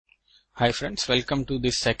Hi friends, welcome to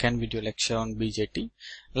this second video lecture on BJT.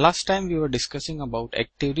 Last time we were discussing about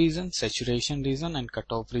active region, saturation region and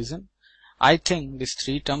cutoff region. I think these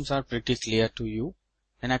three terms are pretty clear to you.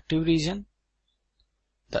 In active region,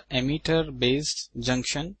 the emitter base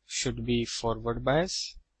junction should be forward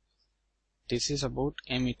bias. This is about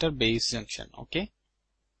emitter base junction, okay?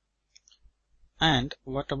 And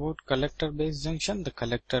what about collector base junction? The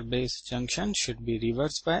collector base junction should be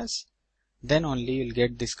reverse bias. Then only you'll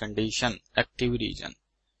get this condition, active region.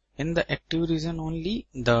 In the active region only,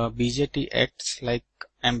 the BJT acts like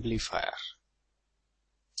amplifier.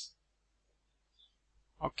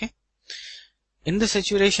 Okay. In the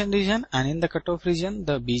saturation region and in the cutoff region,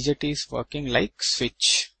 the BJT is working like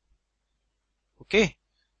switch. Okay.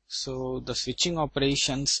 So the switching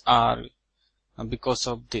operations are because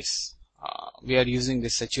of this. We are using the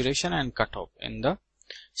saturation and cutoff in the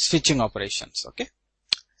switching operations. Okay.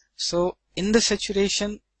 So in the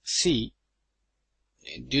saturation, see,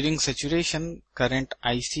 during saturation current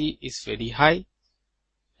IC is very high.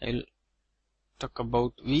 I'll talk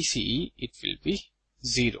about VCE, it will be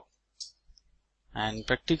 0 and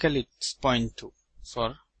practically it's 0.2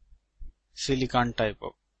 for silicon type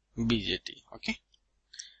of BJT. Okay.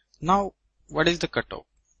 Now what is the cutoff?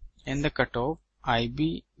 In the cutoff,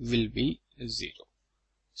 IB will be 0.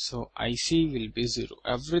 So IC will be 0.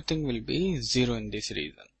 Everything will be 0 in this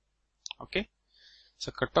region. Okay.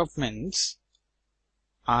 So cutoff means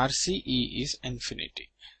RCE is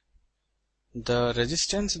infinity. The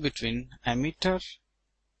resistance between emitter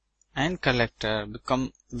and collector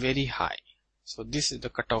become very high. So this is the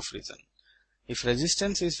cutoff region. If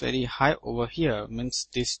resistance is very high over here, means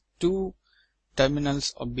these two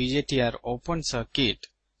terminals of BJT are open circuit,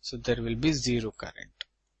 so there will be 0 current.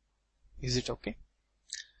 Is it okay?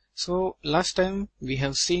 So last time we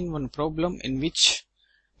have seen one problem in which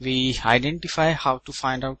we identify how to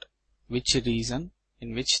find out which region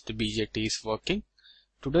in which the BJT is working.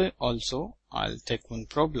 Today also I'll take one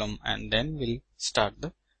problem and then we'll start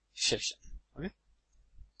the session. Okay.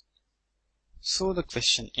 So the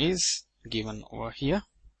question is given over here.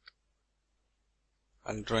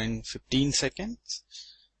 I'll draw in 15 seconds.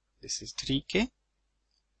 This is 3K,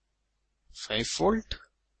 5 volt,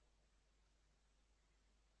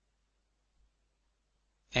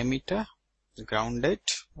 emitter, grounded.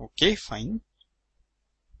 Okay, fine.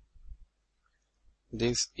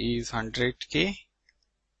 This is 100K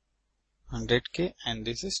and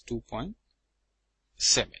this is 2.7.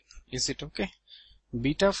 Is it okay?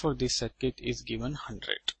 Beta for this circuit is given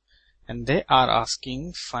 100 and they are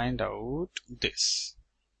asking find out this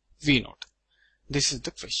V0. This is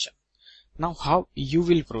the question. Now how you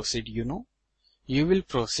will proceed? You will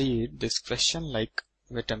proceed this question like,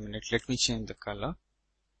 wait a minute, let me change the color.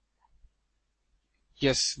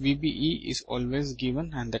 Yes, VBE is always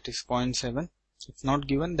given and that is 0.7. If not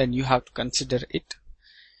given, then you have to consider it.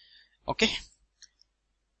 Okay.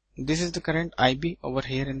 This is the current IB over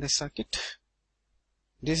here in the circuit.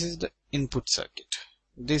 This is the input circuit.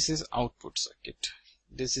 This is output circuit.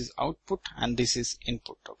 This is output and this is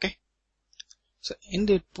input. Okay. So in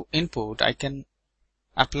the input, I can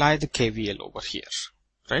apply the KVL over here.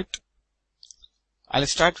 Right. I'll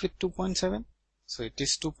start with 2.7. So it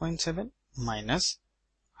is 2.7 minus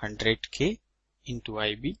 100K into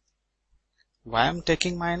IB. Why I'm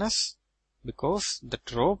taking minus? Because the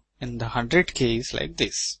drop in the 100K is like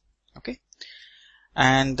this. Okay.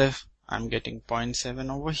 And I'm getting 0.7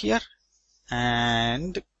 over here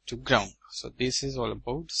and to ground. So this is all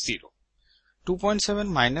about 0. 2.7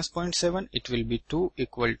 minus 0.7, it will be 2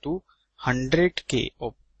 equal to 100K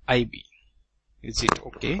of IB. Is it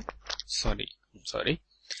okay? I'm sorry.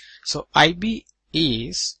 So IB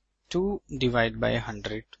is 2 divided by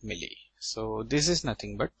 100 milli. So this is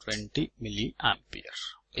nothing but 20 milliampere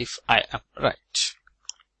if I am right.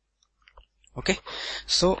 Okay.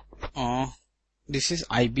 So this is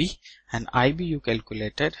IB and IB you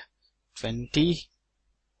calculated 20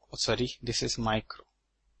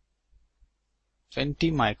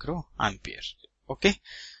 microampere.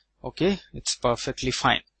 Okay, it's perfectly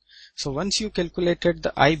fine. So once you calculated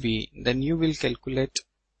the IB, then you will calculate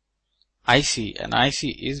IC and IC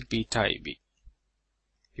is beta IB.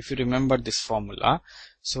 If you remember this formula,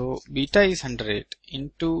 so beta is 100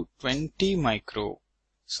 into 20 micro.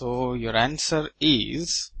 So your answer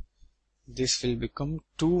is, this will become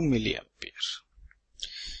 2 milliampere.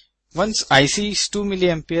 Once IC is 2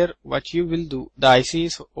 milliampere, what you will do, the IC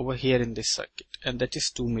is over here in this circuit and that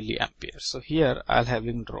is 2 milliampere. So here I'll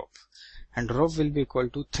having drop and drop will be equal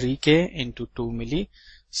to 3K into 2 milli.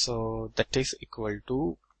 So that is equal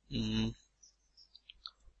to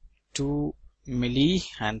 2 milli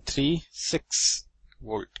and 6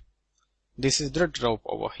 volt. This is the drop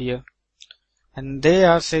over here, and they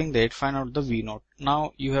are saying that find out the V0.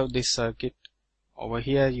 Now you have this circuit over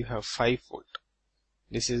here, you have 5 volt.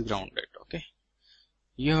 This is grounded. Okay,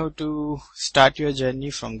 you have to start your journey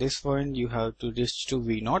from this point. You have to reach to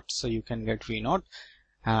V0, so you can get V0,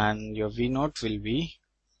 and your V0 will be,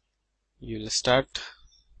 you will start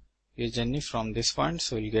your journey from this point,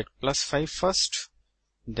 so you'll get +5 first,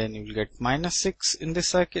 then you will get -6 in this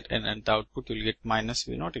circuit, and at the output you will get minus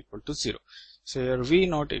V0 equal to 0. So your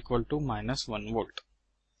V0 equal to -1 volt.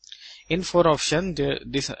 In 4 option,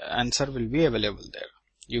 this answer will be available there.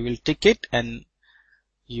 You will tick it, and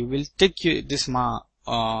you will tick this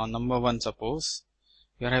number 1. Suppose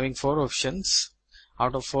you are having 4 options.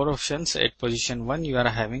 Out of 4 options, at position 1 you are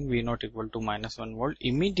having V0 equal to -1 volt.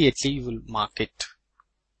 Immediately you will mark it.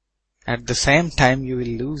 At the same time you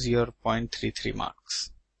will lose your 0.33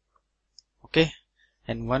 marks. Okay,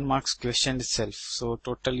 and 1 marks question itself. So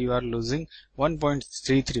total you are losing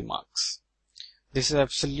 1.33 marks. This is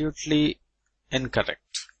absolutely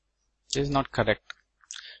incorrect. This is not correct.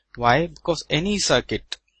 Why? Because any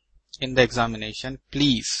circuit in the examination,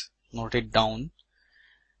 please note it down.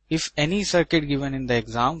 If any circuit given in the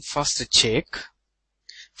exam, first check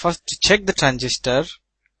the transistor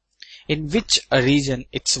in which region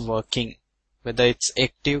it's working, whether it's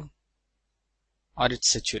active or it's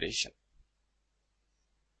saturation.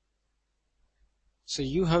 So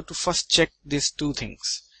you have to first check these 2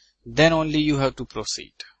 things, then only you have to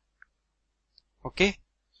proceed. Okay,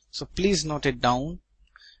 so please note it down.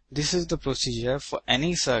 This is the procedure for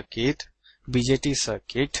any circuit, BJT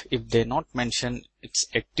circuit. If they not mention its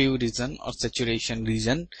active region or saturation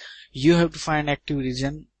region, you have to find active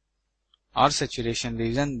region or saturation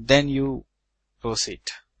region, then you proceed.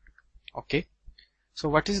 Okay, so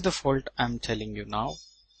what is the fault I'm telling you now?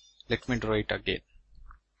 Let me draw it again.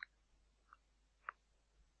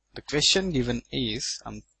 The question given is,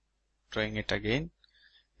 I'm drawing it again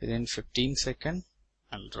within 15 seconds.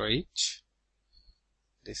 I'll draw it.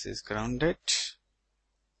 This is grounded,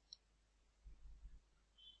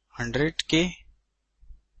 100K,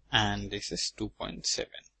 and this is 2.7.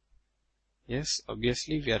 Yes,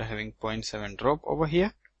 obviously we are having 0.7 drop over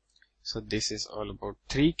here. So this is all about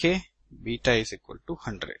 3K, beta is equal to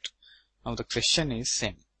 100. Now the question is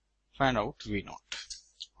same, find out V0.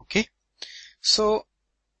 Okay, so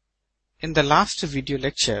in the last video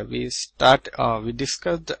lecture we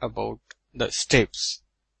discussed about the steps,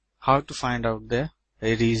 how to find out the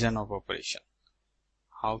region of operation,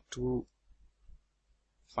 how to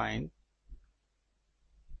find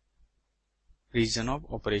region of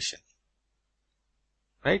operation,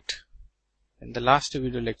 right? In the last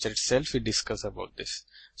video lecture itself we discussed about this.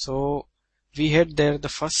 So we had there the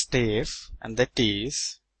first step, and that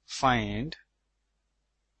is find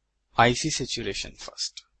IC saturation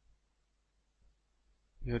first.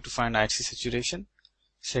 You have to find IC saturation.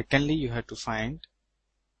 Secondly, you have to find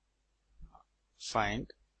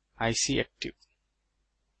IC active.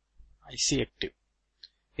 IC active.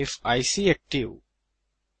 If IC active,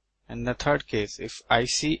 in the third case, if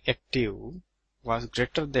IC active was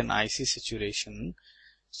greater than IC saturation,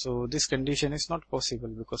 so this condition is not possible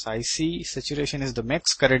because IC saturation is the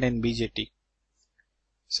max current in BJT.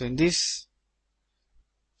 So in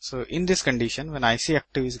this condition, when IC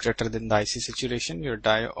active is greater than the IC saturation, your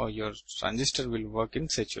diode or your transistor will work in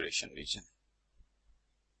saturation region.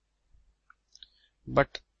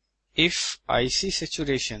 But if IC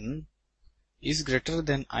saturation is greater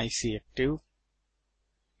than IC active,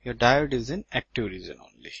 your diode is in active region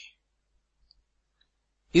only.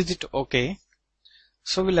 Is it okay?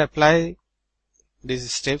 So we'll apply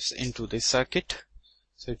these steps into this circuit,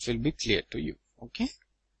 so it will be clear to you. Okay,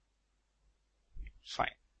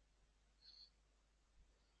 fine.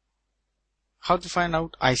 How to find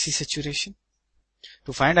out IC saturation?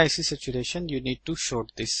 To find IC saturation, you need to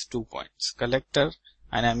short these 2 points. Collector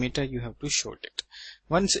and ammeter, you have to short it.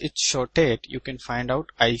 Once it's shorted, you can find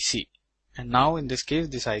out IC. And now in this case,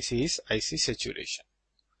 this IC is IC saturation.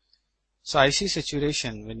 So IC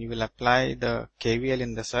saturation, when you will apply the KVL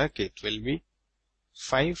in the circuit, will be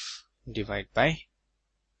 5 divided by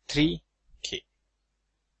 3K.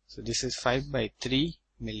 So this is 5 by 3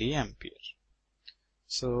 milliampere.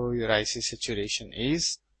 So your IC saturation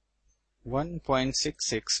is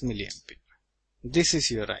 1.66 milliampere. This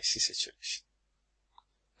is your IC saturation.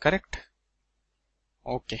 Correct?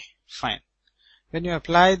 Okay, fine. When you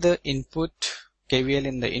apply the input, KVL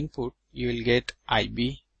in the input, you will get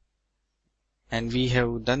IB. And we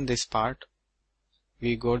have done this part.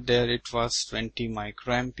 We got there, it was 20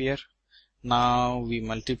 microampere. Now we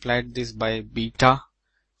multiplied this by beta.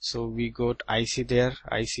 So we got IC there.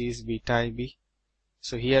 IC is beta IB.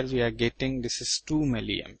 So here we are getting this is 2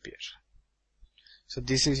 milliampere. So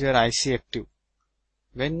this is your IC active.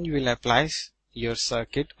 When you will apply your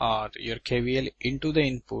circuit or your KVL into the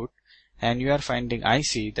input and you are finding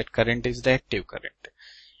IC, that current is the active current.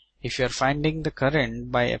 If you are finding the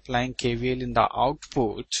current by applying KVL in the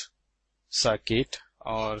output circuit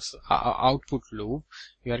or output loop,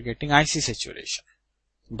 you are getting IC saturation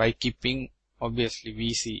by keeping obviously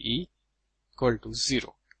VCE equal to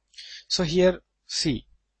 0. So here see,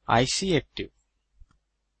 IC active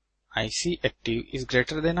is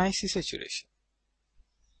greater than IC saturation.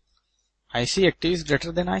 IC active is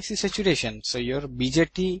greater than IC saturation. So your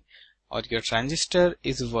BJT or your transistor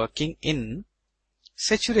is working in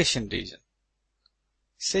saturation region.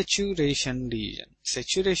 Saturation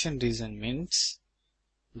region means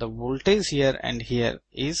the voltage here and here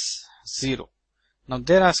is 0. Now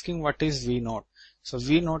they're asking what is V0. So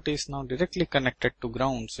V0 is now directly connected to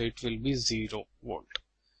ground, so it will be 0 volt.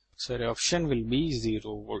 So the option will be 0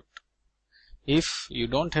 volt. If you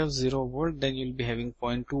don't have 0 volt, then you'll be having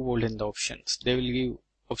 0.2 volt in the options. They will give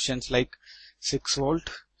options like 6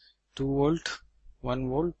 volt, 2 volt, 1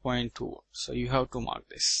 volt, 0.2 volt. So you have to mark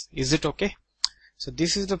this. Is it okay? So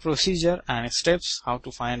this is the procedure and steps how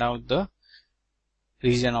to find out the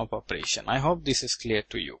region of operation. I hope this is clear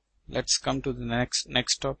to you. Let's come to the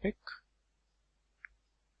next topic.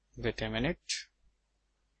 Wait a minute.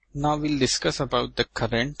 Now we'll discuss about the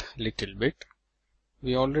current little bit.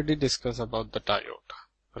 We already discussed about the diode,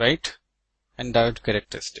 right? And diode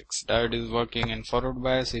characteristics. Diode is working in forward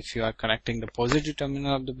bias if you are connecting the positive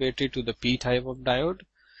terminal of the battery to the P type of diode,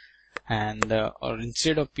 and or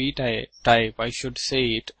instead of P type I should say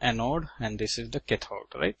it anode, and this is the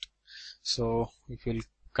cathode, right? So if you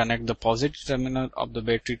connect the positive terminal of the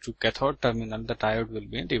battery to cathode terminal, the diode will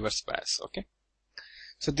be in reverse bias. Okay,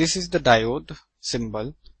 so this is the diode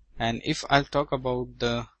symbol, and if I'll talk about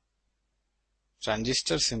the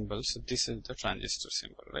transistor symbol, so this is the transistor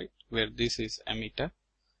symbol, right, where this is emitter,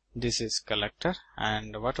 this is collector,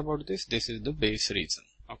 and what about this? This is the base region.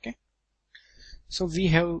 Okay, so we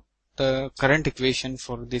have the current equation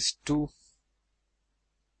for these two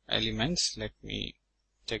elements. Let me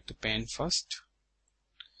take the pen first.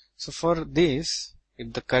 So for this,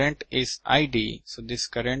 if the current is ID, so this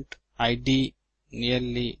current ID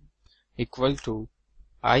nearly equal to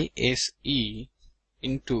ISE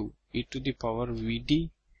into e to the power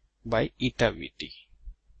Vd by eta Vt.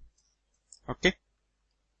 Okay,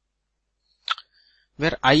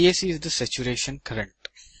 where ISE is the saturation current,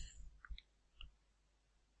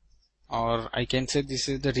 or I can say this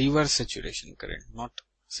is the reverse saturation current, not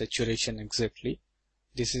saturation exactly.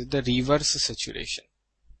 This is the reverse saturation.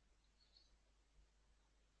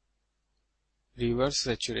 Reverse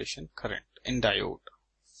saturation current in diode.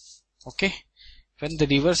 Okay, when the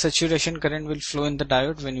reverse saturation current will flow in the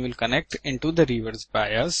diode, when you will connect into the reverse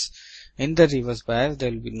bias, in the reverse bias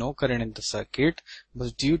there will be no current in the circuit,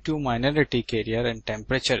 but due to minority carrier and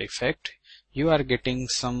temperature effect, you are getting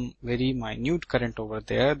some very minute current over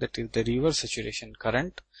there, that is the reverse saturation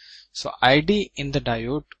current. So ID in the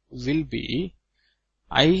diode will be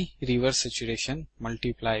I reverse saturation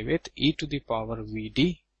multiply with e to the power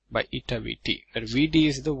Vd by eta Vt, where Vd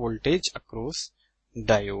is the voltage across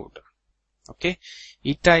diode. Okay,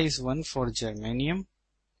 eta is 1 for germanium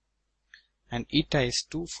and eta is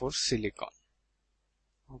 2 for silicon.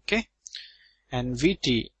 Okay, and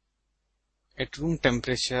Vt at room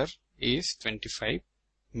temperature is 25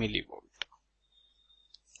 millivolt.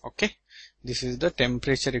 Okay, this is the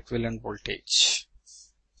temperature equivalent voltage.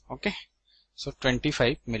 Okay, so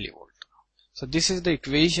 25 millivolt. So this is the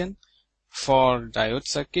equation for diode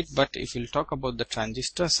circuit. But if we'll talk about the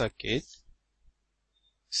transistor circuit,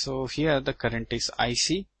 so here the current is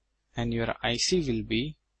IC, and your IC will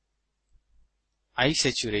be I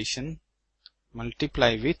saturation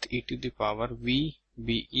multiply with e to the power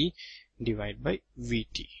VBE divided by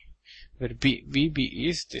VT, where VB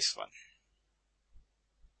is this one.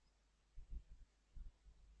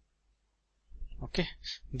 Okay,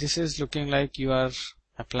 this is looking like you are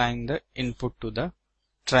applying the input to the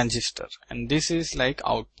transistor, and this is like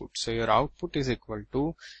output. So your output is equal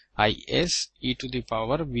to IS e to the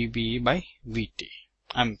power VBE by VT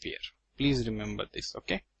ampere. Please remember this.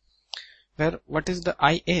 Okay, where what is the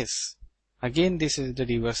IS? Again, this is the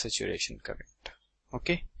reverse saturation current.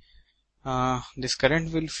 Okay, this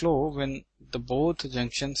current will flow when the both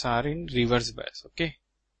junctions are in reverse bias. Okay,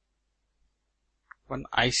 one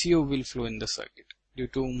ICO will flow in the circuit due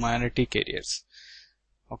to minority carriers.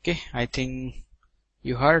 Okay, I think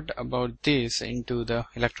you heard about this into the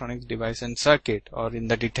electronics device and circuit, or in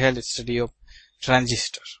the detailed study of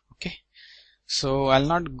transistor. Okay, so I'll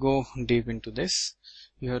not go deep into this.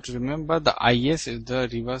 You have to remember the IS is the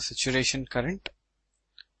reverse saturation current.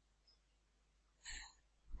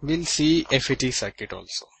 We'll see FET circuit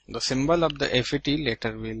also. The symbol of the FET,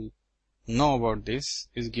 later we'll know about this,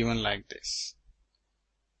 is given like this.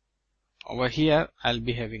 Over here I'll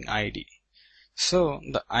be having ID. So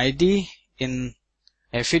the ID in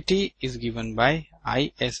FET is given by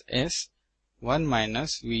ISS 1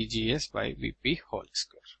 minus VGS by VP whole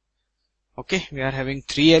square. Okay, we are having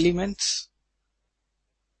three elements.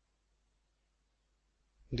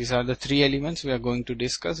 These are the three elements we are going to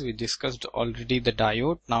discuss. We discussed already the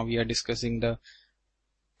diode. Now we are discussing the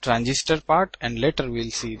transistor part, and later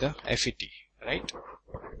we'll see the FET, right?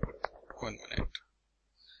 1 minute.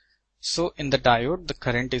 So in the diode, the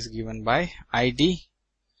current is given by ID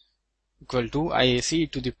equal to IAC e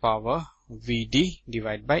to the power VD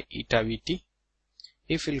divided by eta VT.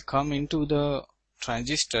 If we'll come into the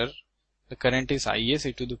transistor, the current is IS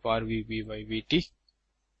e to the power VB by VT.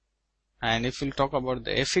 And if we'll talk about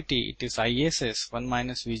the FET, it is ISS 1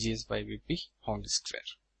 minus VGS by VP whole square.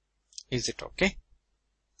 Is it okay?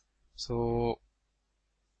 So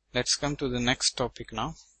let's come to the next topic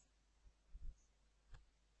now.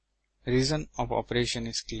 Reason of operation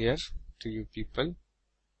is clear to you people.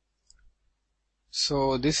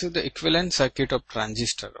 So this is the equivalent circuit of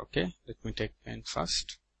transistor. Okay, let me take pen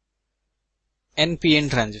first.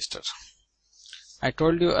 NPN transistor. I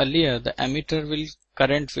told you earlier the emitter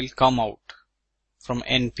current will come out from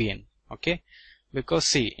NPN. Okay, because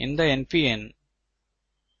see, in the NPN,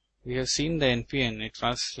 we have seen the NPN, it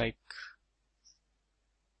was like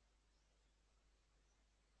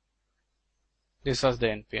this was the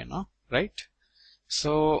NPN, no? Right?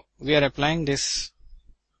 So we are applying this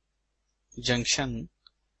junction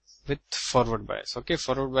with forward bias. Okay,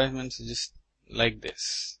 forward bias means just like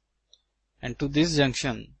this, and to this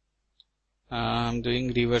junction I'm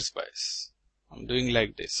doing reverse bias. I'm doing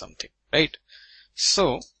like this something, right?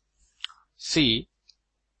 So see,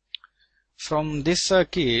 from this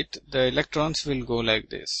circuit the electrons will go like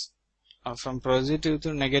this. From positive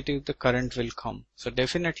to negative the current will come. So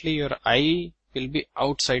definitely your I will be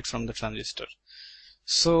outside from the transistor.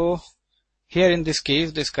 So here in this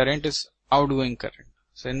case this current is outgoing current.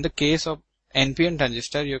 So in the case of NPN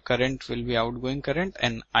transistor, your current will be outgoing current,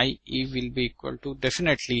 and IE will be equal to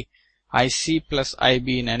definitely IC plus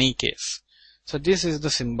IB in any case. So this is the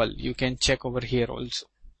symbol. You can check over here also.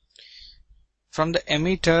 From the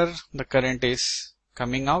emitter the current is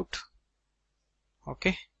coming out.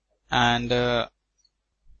 Okay, and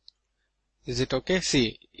is it okay?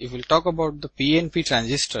 See, if we'll talk about the PNP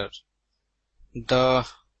transistor, the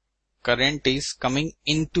current is coming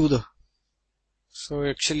into the, so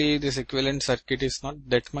actually this equivalent circuit is not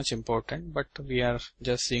that much important, but we are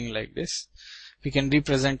just seeing like this. We can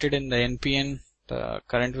represent it in the NPN, the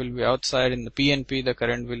current will be outside. In the PNP the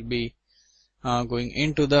current will be going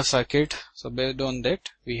into the circuit. So based on that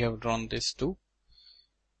we have drawn this too.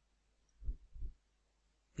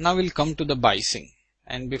 Now we'll come to the biasing,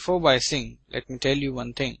 and before biasing let me tell you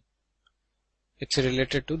one thing. It's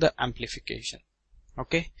related to the amplification.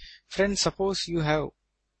 Okay friends, suppose you have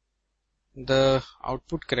the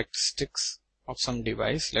output characteristics of some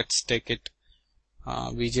device. Let's take it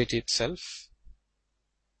BJT itself,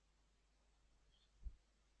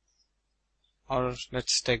 or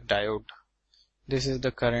let's take diode. This is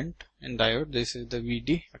the current in diode, this is the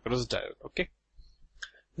VD across diode. Okay,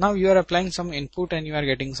 now you are applying some input and you are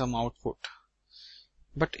getting some output.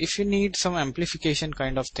 But if you need some amplification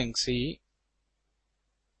kind of thing, see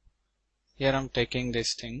here I'm taking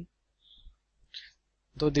this thing.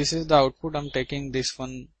 Though this is the output, I'm taking this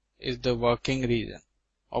one is the working region,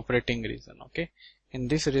 operating region. Okay, in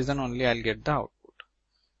this region only I'll get the output,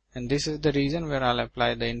 and this is the region where I'll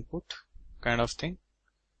apply the input kind of thing.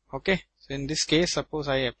 Okay, so in this case suppose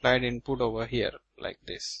I applied input over here like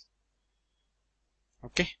this.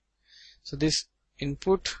 Okay, so this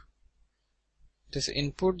input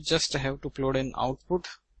just have to plot in output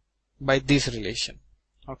by this relation.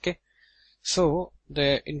 Okay, so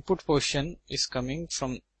the input portion is coming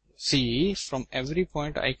from C. From every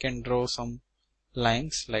point I can draw some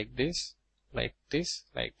lines like this, like this,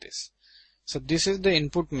 like this. So this is the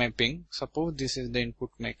input mapping. Suppose this is the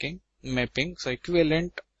input mapping. So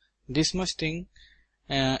equivalent this much thing,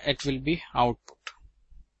 it will be output.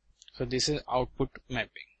 So this is output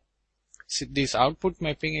mapping. See, this output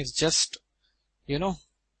mapping is just, you know,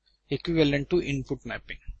 equivalent to input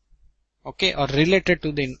mapping. Okay, or related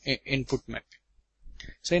to the input mapping.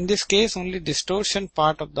 So in this case only distortion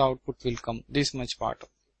part of the output will come. This much part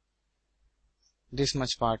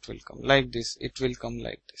will come like this. It will come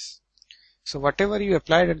like this. So whatever you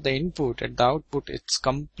applied at the input, at the output, it's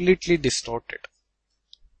completely distorted.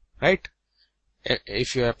 right?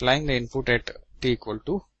 If you are applying the input at t equal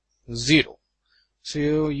to 0,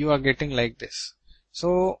 so you are getting like this.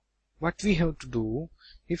 So what we have to do,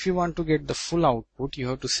 if you want to get the full output, you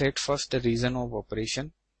have to set first the region of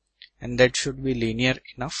operation, and that should be linear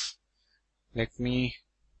enough. Let me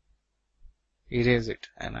erase it,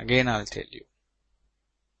 and again I'll tell you.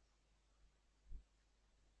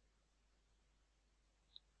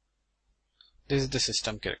 This is the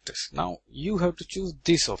system characteristics. Now you have to choose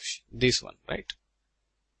this option, this one, right?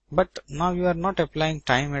 But now you are not applying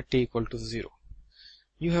time at t equal to 0.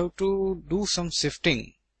 You have to do some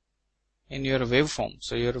shifting in your waveform.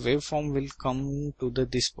 So your waveform will come to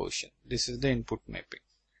this position. This is the input mapping,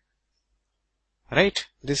 right?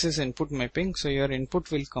 This is input mapping. So your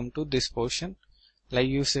input will come to this position. Like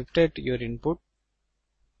you shifted your input.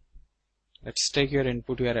 Let's take your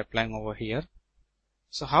input you are applying over here.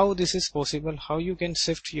 So how this is possible? How you can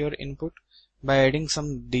shift your input? By adding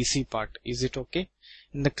some DC part. Is it okay?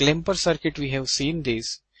 In the clamper circuit we have seen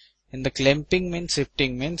this. In the clamping means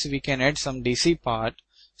shifting means we can add some DC part,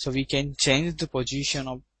 so we can change the position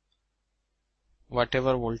of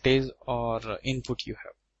whatever voltage or input you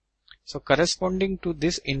have. So corresponding to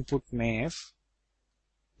this input map,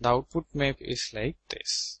 the output map is like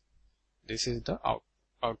this. This is the output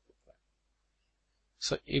map.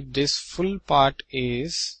 So if this full part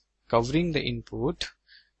is covering the input,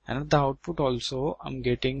 and the output also I'm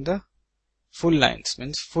getting the full lines,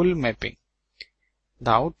 means full mapping. The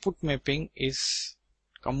output mapping is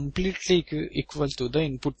completely equal to the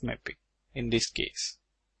input mapping in this case.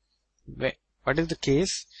 What is the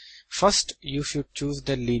case? First you should choose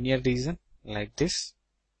the linear region like this,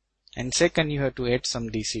 and second you have to add some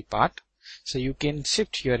DC part, so you can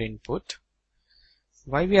shift your input.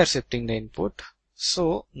 Why we are shifting the input?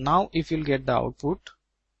 So now if you'll get the output,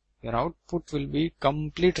 your output will be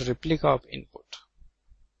complete replica of input.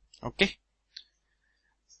 Okay,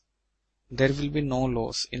 there will be no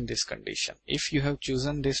loss in this condition. If you have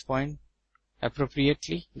chosen this point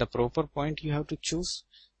appropriately, the proper point you have to choose.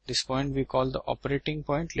 This point we call the operating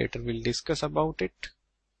point. Later we'll discuss about it.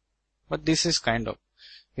 But this is kind of,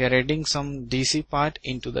 we are adding some DC part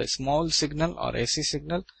into the small signal or AC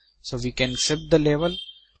signal, so we can shift the level.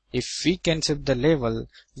 If we can shift the level,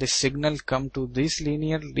 the signal come to this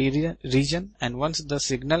linear region, and once the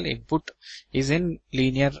signal input is in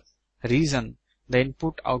linear region, the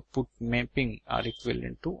input output mapping are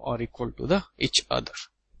equivalent to or equal to the each other.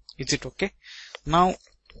 Is it okay? Now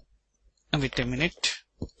wait a minute.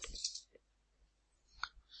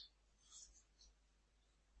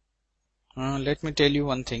 Let me tell you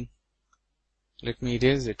one thing. Let me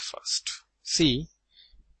erase it first. See,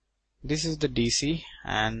 this is the DC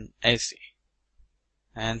and AC,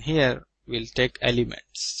 and here we'll take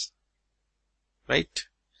elements, right?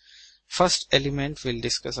 First element we'll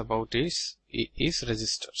discuss about is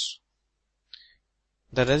resistors.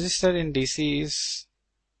 The resistor in DC is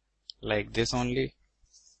like this only.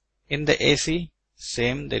 In the AC,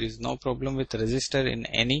 same, there is no problem with resistor in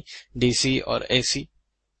any DC or AC.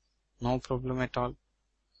 No problem at all.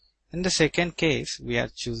 In the second case, we are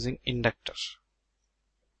choosing inductor.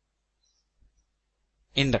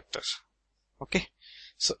 Okay.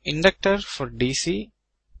 So inductor for DC,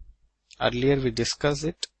 earlier we discussed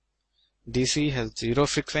it. DC has zero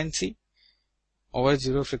frequency. Over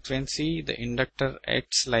zero frequency, the inductor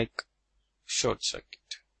acts like short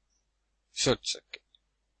circuit.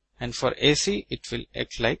 And for AC, it will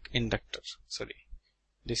act like inductor. Sorry,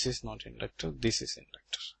 this is not inductor, this is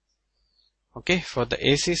inductor. Okay, for the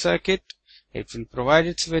AC circuit, it will provide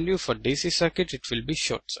its value. For DC circuit, it will be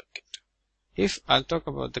short circuit. If I'll talk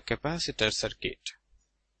about the capacitor circuit,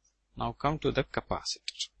 now come to the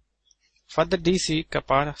capacitor. For the DC,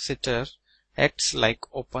 capacitor acts like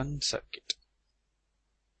open circuit.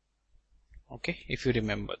 Okay, if you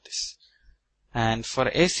remember this. And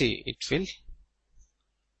for AC, it will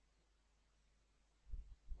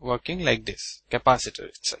working like this, capacitor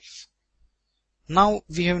itself. Now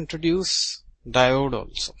we have introduced diode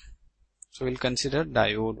also. So we'll consider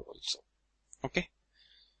diode also. Okay.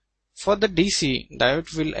 For the DC,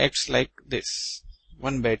 diode will act like this.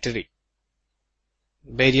 One battery.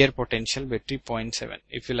 Barrier potential battery 0.7.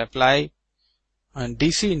 If you'll apply a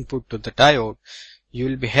DC input to the diode, you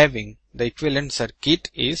will be having the equivalent circuit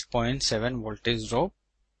is 0.7 voltage drop.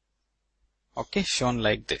 Okay, shown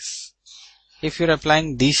like this. If you're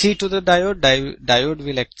applying DC to the diode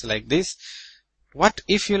will act like this. What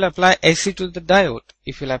if you'll apply AC to the diode?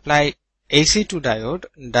 If you'll apply AC to diode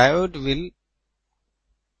will,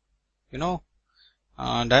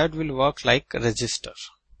 diode will work like resistor.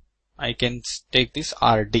 I can take this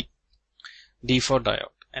RD, D for diode,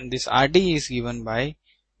 and this RD is given by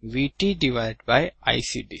VT divided by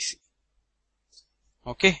IC/DC.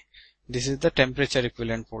 Okay, this is the temperature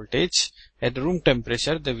equivalent voltage. At room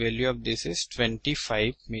temperature, the value of this is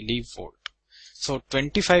 25 millivolt. So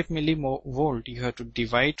 25 millivolt you have to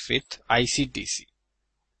divide with IC/DC.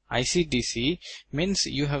 IC/DC means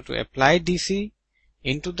you have to apply DC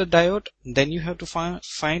into the diode, then you have to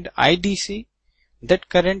find IDC. That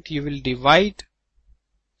current you will divide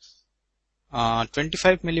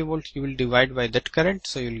 25 millivolt you will divide by that current,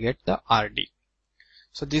 so you will get the RD.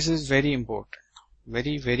 So this is very important,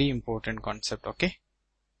 very important concept. Okay,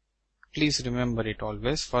 please remember it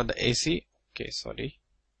always for the AC.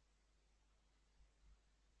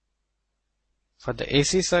 For the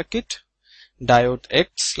AC circuit, diode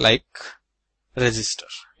acts like resistor.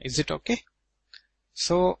 Is it okay?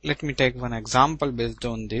 So let me take one example based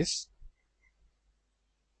on this.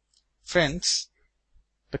 Friends,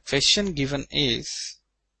 the question given is,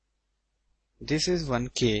 this is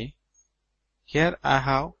 1K. Here I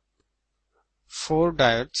have 4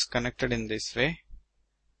 diodes connected in this way.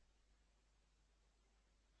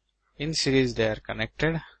 In series they are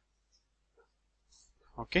connected.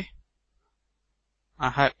 Okay. I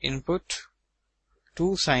have input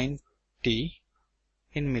 2 sin T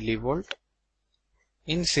in millivolt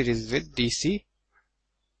in series with DC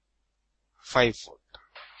 5 volt.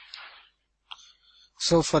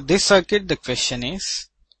 So for this circuit, the question is,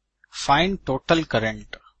 find total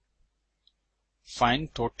current.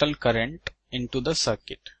 Find total current into the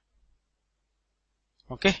circuit.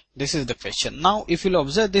 Okay, this is the question. Now if you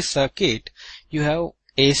observe this circuit, you have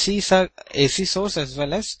AC source as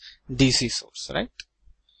well as DC source, right?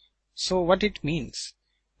 So what it means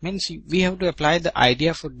we have to apply the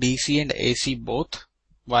idea for DC and AC both.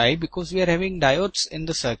 Why? Because we are having diodes in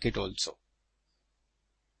the circuit also.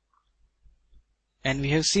 And we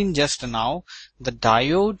have seen just now, the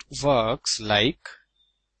diode works like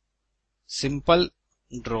simple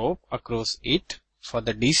drop across it for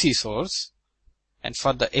the DC source, and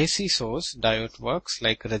for the AC source, diode works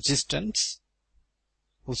like resistance,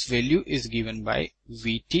 whose value is given by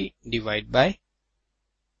VT divided by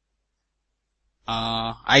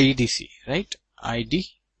IDC, right?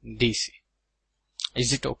 IDC.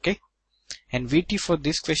 Is it okay? And VT for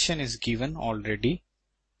this question is given already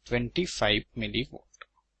 25 millivolt.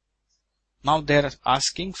 Now they are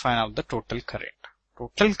asking find out the total current.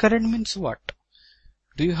 Total current means what?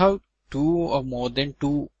 Do you have 2 or more than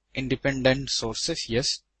 2 independent sources?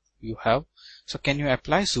 Yes, you have. So can you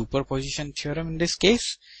apply superposition theorem in this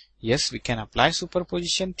case? Yes, we can apply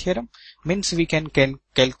superposition theorem. Means we can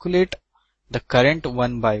calculate the current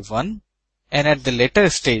one by one, and at the later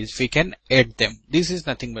stage we can add them. This is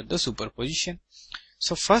nothing but the superposition.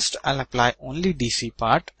 So first I'll apply only DC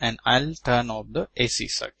part and I'll turn off the AC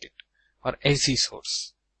circuit or AC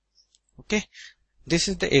source. Okay, this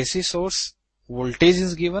is the AC source. Voltage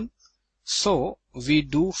is given, so we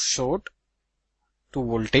do short to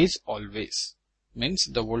voltage always. Means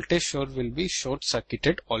the voltage source will be short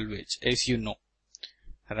circuited always, as you know,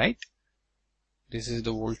 right? This is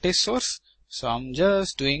the voltage source, so I'm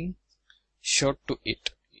just doing short to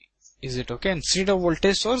it. Is it okay? Instead of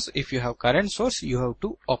voltage source, if you have current source, you have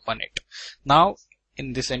to open it. Now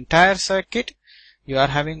in this entire circuit you are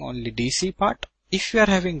having only DC part. If you are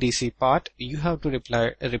having DC part, you have to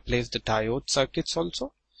replace the diode circuits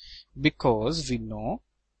also, because we know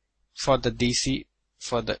for the DC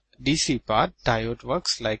part, diode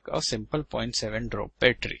works like a simple 0.7 drop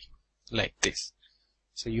battery, like this.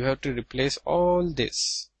 So you have to replace all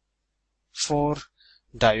this 4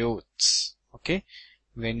 diodes. Okay,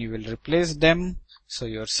 when you will replace them, so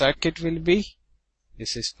your circuit will be,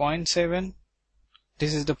 this is 0.7,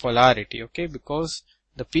 this is the polarity. Okay, because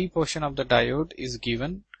the P portion of the diode is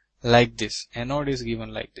given like this, anode is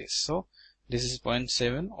given like this. So this is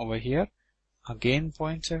 0.7 over here, again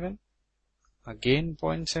 0.7, again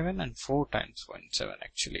 0.7, and 4 times 0.7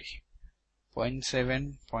 actually.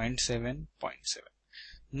 0.7, 0.7, 0.7.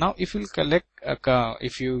 Now if you will collect,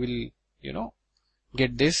 if you will,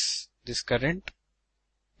 get this current,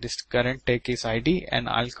 take is ID, and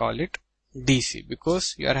I'll call it DC,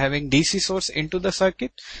 because you are having DC source into the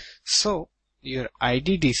circuit. So your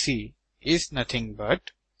IDDC is nothing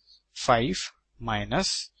but 5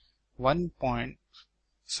 minus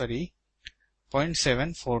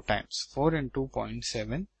 0.7 4 times, 4 into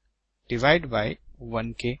 0.7 divided by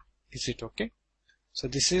 1K. Is it okay? So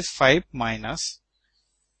this is 5 minus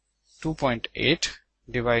 2.8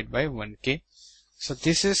 divided by 1K. So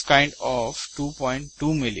this is kind of 2.2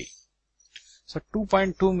 milli. So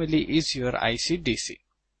 2.2 milli is your IC DC.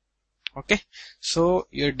 Okay, so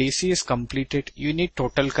your DC is completed. You need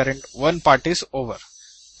total current. One part is over.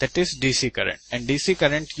 that is DC current, and DC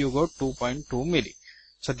current you got 2.2 milli.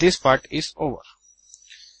 So this part is over.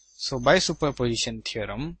 So by superposition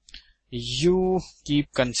theorem, you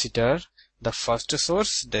keep consider the first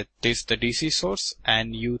source, that is the DC source,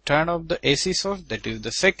 and you turn off the AC source, that is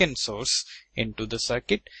the second source, into the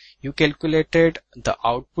circuit. You calculated the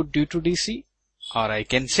output due to DC, or I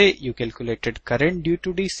can say you calculated current due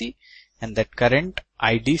to DC, and that current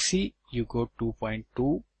IDC you got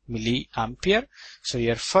 2.2 milliampere. So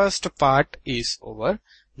your first part is over.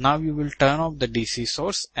 Now you will turn off the DC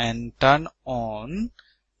source and turn on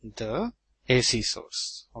the AC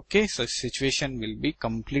source. Okay, so situation will be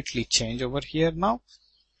completely changed over here now.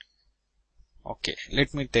 Okay,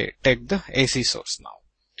 let me take the AC source now.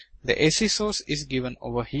 The AC source is given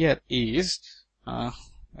over here is,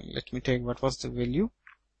 let me take, what was the value?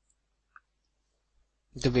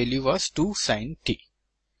 The value was 2 sin t.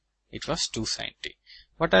 It was 2 sin t.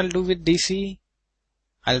 What I'll do with DC?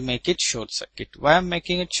 I'll make it short circuit. Why I'm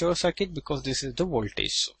making it short circuit? Because this is the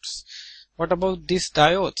voltage source. What about these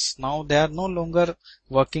diodes? Now they are no longer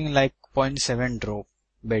working like 0.7 drop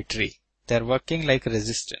battery. They are working like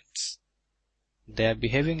resistance. They are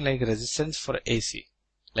behaving like resistance for AC,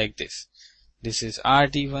 like this. This is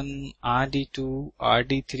RD1, RD2,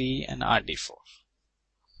 RD3 and RD4.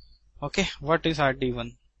 Okay, what is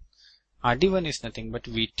RD1? RD1 is nothing but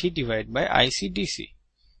VT divided by IC DC.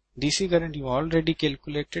 DC current you already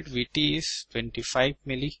calculated. VT is 25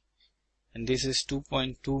 milli and this is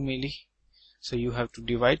 2.2 milli. So you have to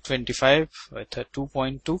divide 25 with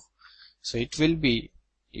 2.2. So it will be,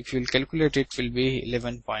 if you will calculate, it will be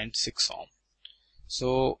 11.6 ohm.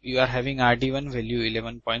 So you are having RD1 value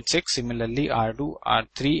 11.6. Similarly R2,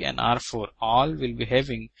 R3 and R4 all will be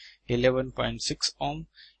having 11.6 ohm,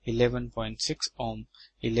 11.6 ohm,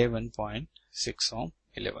 11.6 ohm,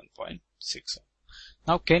 11.6 ohm.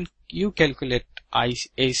 Now can you calculate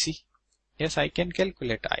IAC? Yes, I can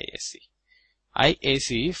calculate IAC.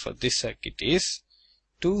 IAC for this circuit is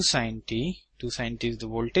 2 sin t. 2 sin t is the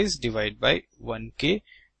voltage, divided by 1K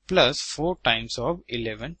plus 4 times of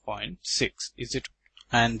 11.6. Is it?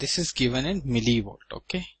 And this is given in millivolt.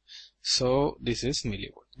 Okay, so this is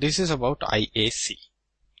millivolt. This is about IAC.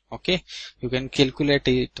 Okay, you can calculate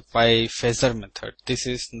it by phasor method. This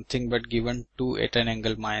is nothing but given 2 at an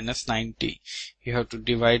angle minus 90. You have to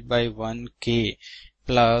divide by 1K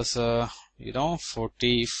plus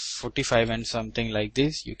 40, 45 and something like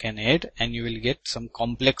this. You can add and you will get some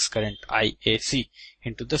complex current IAC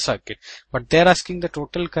into the circuit. But they are asking the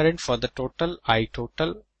total current. For the total I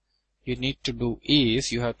total, you need to do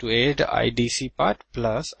is you have to add IDC part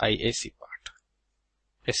plus IAC part.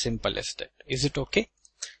 As simple as that. Is it okay?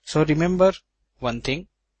 So remember one thing,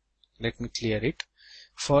 let me clear it.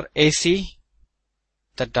 For AC,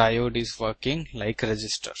 the diode is working like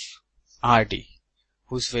resistor RD,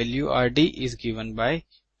 whose value RD is given by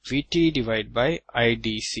VT divided by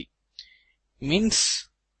IDC. Means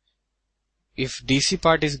if DC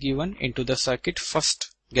part is given into the circuit,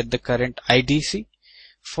 first get the current IDC.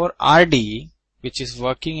 For RD, which is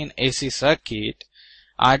working in AC circuit,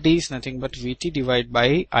 RD is nothing but VT divided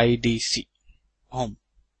by IDC ohm.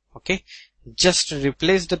 Okay, just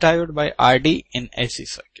replace the diode by RD in AC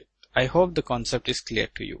circuit. I hope the concept is clear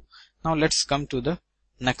to you. Now let's come to the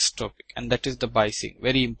next topic, and that is the biasing.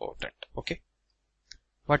 Very important. Okay,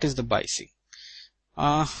 what is the biasing?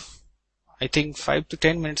 I think 5 to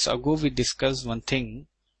 10 minutes ago we discussed one thing.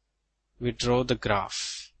 We draw the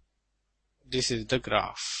graph. This is the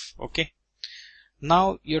graph. Okay,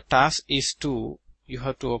 now your task is to, you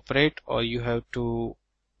have to operate, or you have to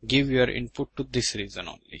give your input to this region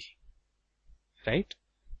only, right?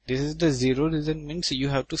 This is the 0 region, means you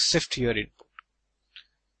have to shift your input.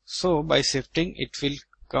 So by shifting, it will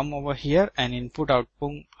come over here and input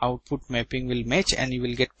output mapping will match and you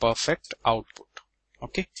will get perfect output.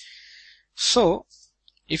 Okay, so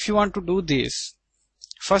if you want to do this,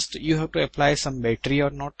 first you have to apply some battery or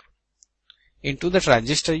not. Into the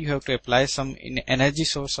transistor you have to apply some energy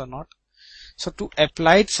source or not. So to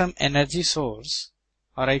apply some energy source,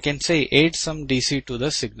 or I can say add some DC to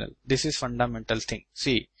the signal. This is fundamental thing.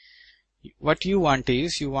 See, what you want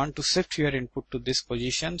is, you want to shift your input to this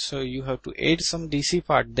position, so you have to add some DC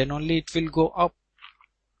part, then only it will go up.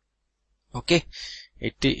 Okay,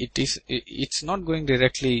 it's not going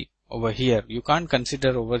directly over here. You can't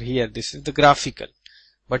consider over here. This is the graphical.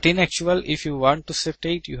 But in actual, if you want to shift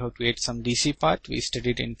it, you have to add some DC part. We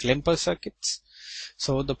studied in Klemper circuits.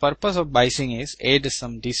 So the purpose of biasing is add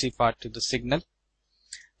some DC part to the signal.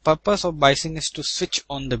 Purpose of biasing is to switch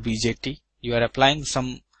on the BJT. You are applying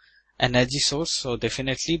some energy source, so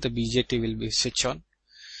definitely the BJT will be switch on.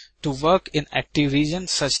 to work in active region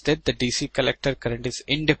such that the DC collector current is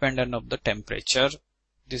independent of the temperature.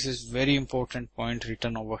 This is very important point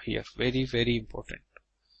written over here. Very, very important.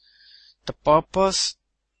 The purpose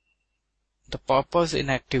in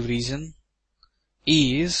active region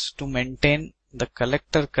is to maintain the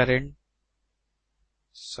collector current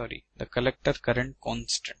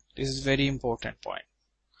constant. This is very important point.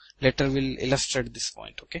 Later we'll illustrate this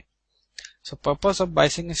point. Okay. So purpose of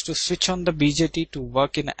biasing is to switch on the BJT to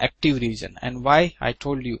work in active region. And why? I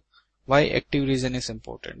told you why active region is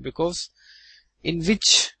important, because in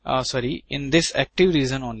this active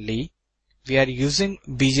region only we are using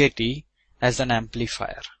BJT as an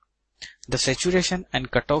amplifier. The saturation and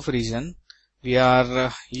cutoff region, we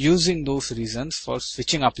are using those regions for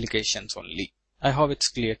switching applications only. I hope it's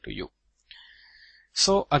clear to you.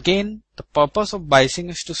 So again, the purpose of biasing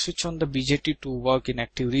is to switch on the BJT to work in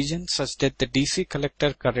active region such that the DC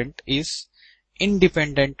collector current is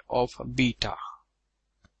independent of beta,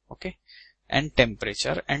 okay, and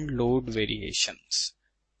temperature and load variations.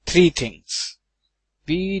 Three things.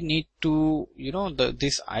 We need to,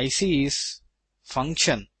 this IC is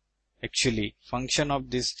function of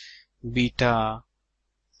this beta,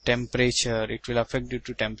 temperature. It will affect due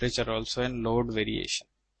to temperature also, and load variation.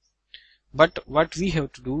 But what we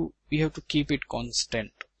have to do, we have to keep it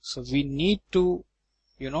constant. So we need to,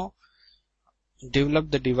 develop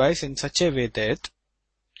the device in such a way that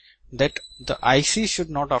the IC should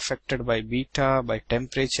not affected by beta, by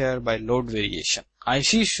temperature, by load variation.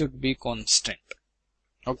 IC should be constant.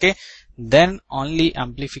 Okay. Then only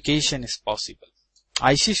amplification is possible.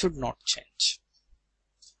 IC should not change.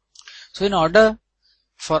 So in order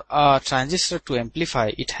for a transistor to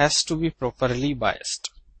amplify, it has to be properly biased.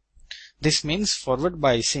 This means forward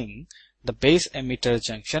biasing the base emitter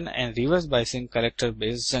junction and reverse biasing collector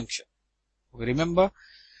base junction. Remember,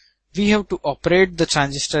 we have to operate the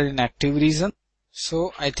transistor in active region.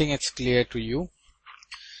 So I think it's clear to you.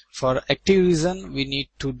 For active region, we need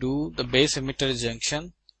to do the base emitter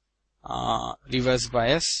junction, reverse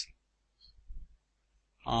bias.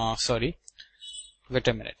 Wait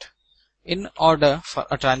a minute. In order for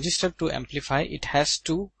a transistor to amplify, it has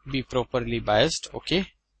to be properly biased. Okay.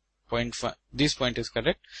 This point is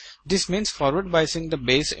correct. This means forward biasing the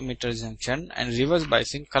base emitter junction and reverse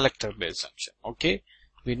biasing collector base junction. Okay,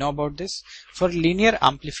 we know about this. For linear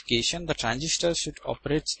amplification, the transistor should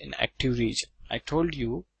operate in active region. I told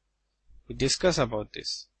you, we discuss about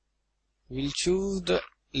this. We'll choose the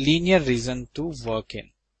linear region to work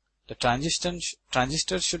in. The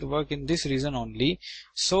transistor should work in this region only,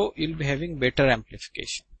 so you'll be having better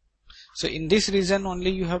amplification. So in this region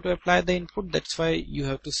only you have to apply the input. That's why you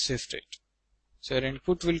have to shift it. So your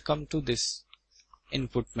input will come to this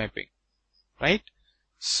input mapping, right?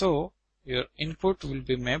 So your input will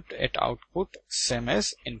be mapped at output same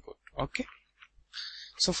as input. Okay.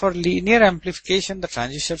 So for linear amplification, the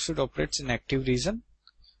transistor should operate in active region.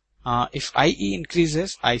 If IE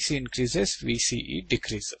increases, IC increases, VCE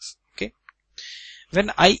decreases. Okay.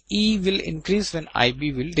 When IE will increase, when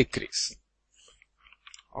IB will decrease.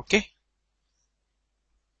 Okay.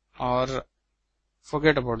 Or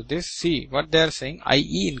forget about this. See what they are saying.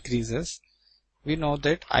 IE increases. We know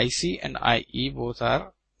that IC and IE both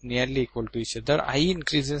are nearly equal to each other. IE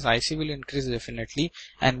increases, IC will increase definitely.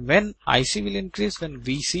 And when IC will increase, when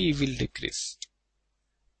VCE will decrease.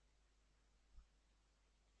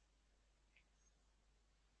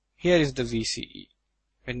 Here is the VCE.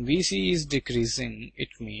 When VCE is decreasing, it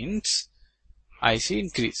means IC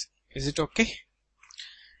increase. Is it okay?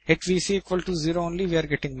 At VC equal to 0 only, we are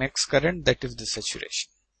getting max current, that is the saturation.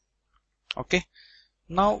 Okay.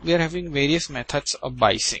 Now we are having various methods of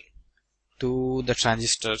biasing to the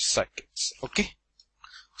transistor circuits. Okay.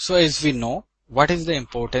 So as we know, what is the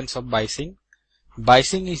importance of biasing?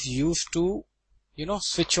 Biasing is used to,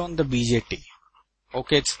 switch on the BJT.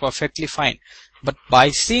 Okay, it's perfectly fine. But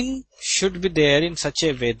biasing should be there in such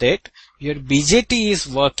a way that your BJT is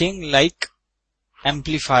working like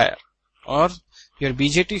amplifier, or your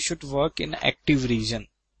BJT should work in active region.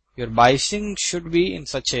 Your biasing should be in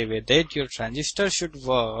such a way that your transistor should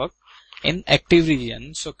work in active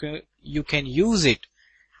region, so you can use it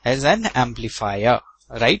as an amplifier,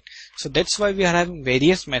 right? So that's why we are having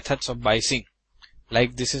various methods of biasing.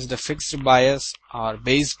 Like this is the fixed bias or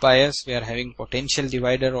base bias. We are having potential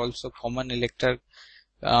divider also, common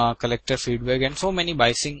collector feedback, and so many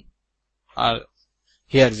biasing are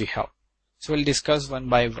here we have. So we'll discuss one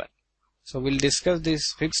by one. So we'll discuss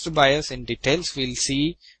this fixed bias in details. We'll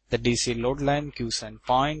see the DC load line, Q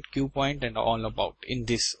point and all about in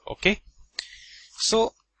this. Okay.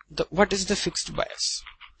 So what is the fixed bias?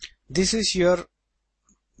 This is your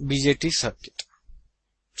BJT circuit,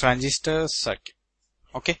 transistor circuit.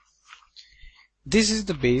 Okay, this is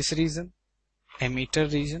the base region,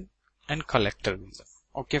 emitter region, and collector region.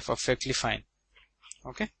 Okay, perfectly fine.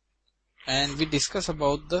 Okay, and we discuss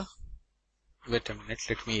about the, wait a minute,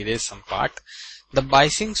 let me erase some part. The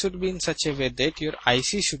biasing should be in such a way that your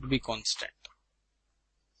IC should be constant.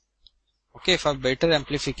 Okay, for better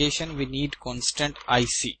amplification we need constant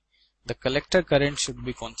IC. The collector current should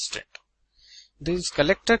be constant. This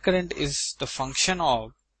collector current is the function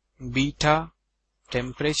of beta,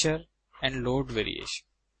 temperature, and load variation.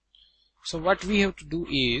 So what we have to do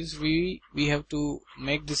is we have to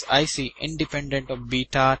make this IC independent of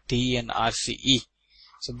beta, T, and RCE.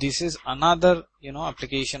 So this is another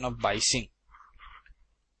application of biasing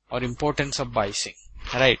or importance of biasing.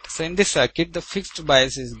 Right. So in this circuit the fixed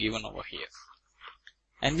bias is given over here,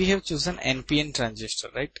 and we have chosen NPN transistor,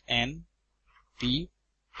 right? NPN.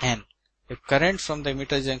 If current from the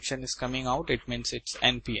emitter junction is coming out, it means it's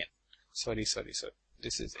NPN. Sorry.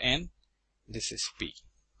 This is N, this is P.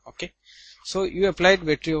 Okay. So you applied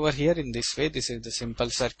battery over here in this way. This is the simple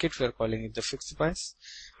circuit. We are calling it the fixed bias.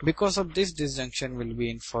 Because of this junction will be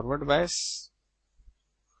in forward bias.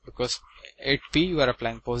 Because at P you are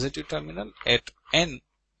applying positive terminal. At N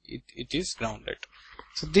it is grounded.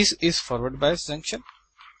 So this is forward bias junction.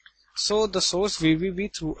 So the source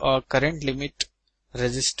VBB through a current limit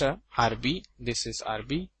resistor RB. This is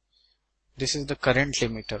RB. This is the current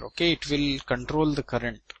limiter. Okay, it will control the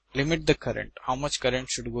current, limit the current, how much current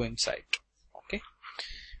should go inside. Okay,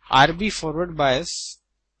 RB forward biases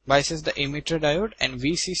the emitter diode, and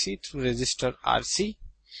VCC through resistor RC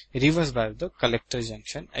reverse bias the collector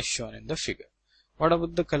junction as shown in the figure. What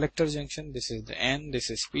about the collector junction? This is the N, this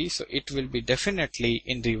is P, so it will be definitely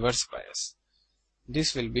in reverse bias.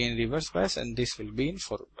 This will be in reverse bias and this will be in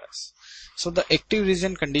forward bias. So the active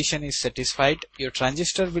region condition is satisfied. Your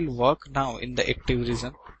transistor will work now in the active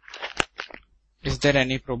region. Is there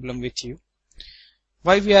any problem with you?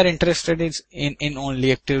 Why we are interested in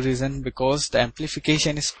only active region? Because the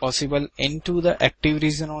amplification is possible into the active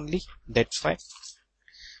region only. That's why.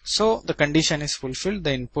 So the condition is fulfilled.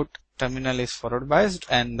 The input terminal is forward biased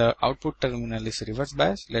and the output terminal is reverse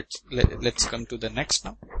biased. Let's come to the next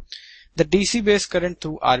now. The DC base current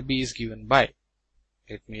through RB is given by,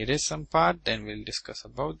 let me erase some part, then we'll discuss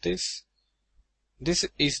about this. This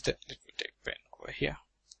is the, let me take pen over here.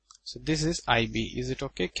 So this is IB. Is it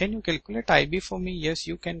okay? Can you calculate IB for me? Yes,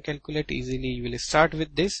 you can calculate easily. You will start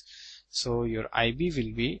with this. So your IB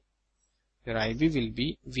will be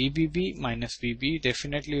VBB minus VB.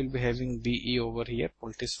 Definitely will be having BE over here,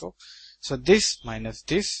 voltage drop. So this minus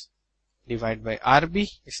this divided by RB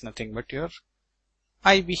is nothing but your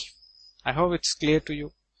IB. I hope it's clear to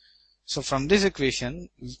you. So from this equation,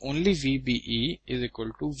 only VBE is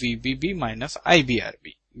equal to VBB minus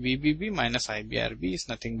IBRB. VBB minus IBRB is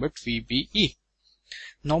nothing but VBE.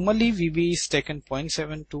 Normally VB is taken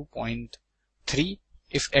 0.7 to 0.3.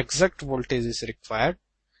 If exact voltage is required,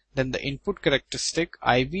 then the input characteristic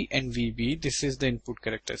IB and VB, this is the input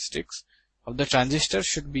characteristics of the transistor,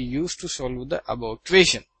 should be used to solve the above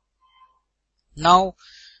equation. Now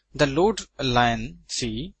the load line,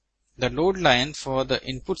 see, the load line for the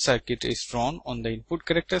input circuit is drawn on the input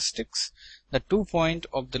characteristics. The 2 point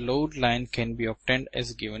of the load line can be obtained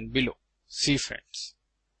as given below. See friends,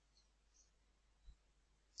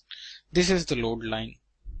 this is the load line,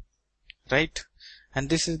 right? And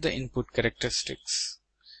this is the input characteristics.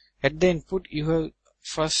 At the input you have,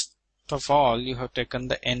 first of all, you have taken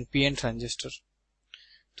the NPN transistor.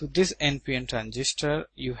 To this NPN transistor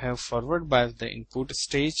you have forward biased the input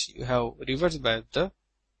stage, you have reverse biased the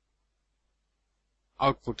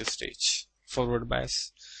output stage, forward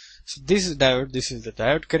bias. So this is diode, this is the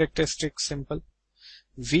diode characteristic, simple.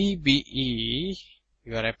 VBE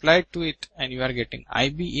you are applied to it and you are getting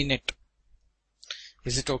IB in it.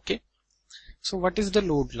 Is it okay? So what is the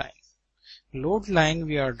load line? Load line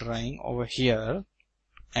we are drawing over here,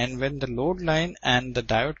 and when the load line and the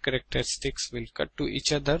diode characteristics will cut to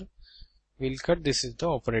each other, this is the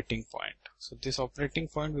operating point. So this operating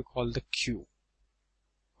point we call the Q.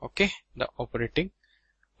 Okay, the operating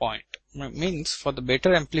point means for the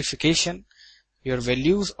better amplification, your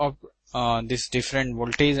values of this different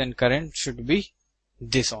voltage and current should be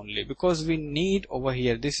this only, because we need over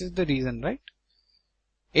here, this is the reason, right?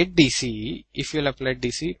 At DC, if you will apply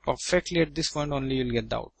DC perfectly at this point only, you will get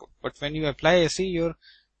the output. But when you apply AC,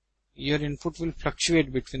 your input will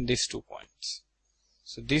fluctuate between these 2 points.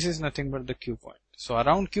 So this is nothing but the Q point. So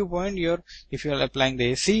around Q point, if you are applying the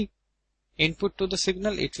AC input to the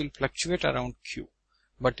signal, it will fluctuate around Q.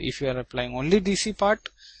 But if you are applying only DC part,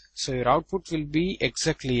 so your output will be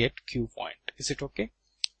exactly at Q point. Is it okay?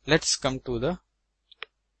 Let's come to the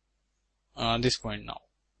this point now.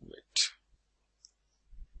 Wait.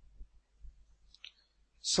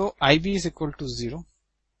 So IB is equal to 0,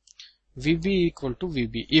 VB equal to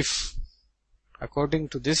VB if, according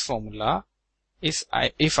to this formula,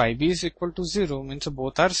 if IB is equal to 0 means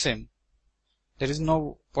both are same. There is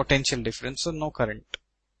no potential difference, so no current.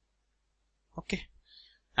 Okay.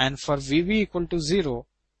 And for VB equal to 0,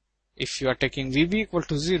 if you are taking VB equal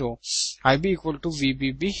to 0, IB equal to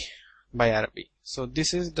VBB by RB. So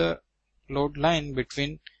this is the load line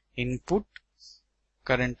between input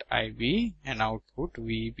current IB and output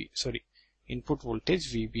VB, input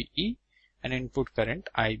voltage VBE and input current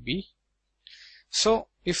IB. So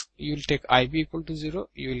if you will take IB equal to 0,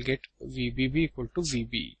 you will get VBB equal to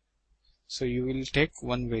VBE. So you will take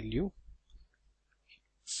one value.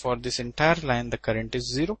 For this entire line, the current is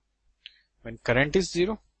 0. When current is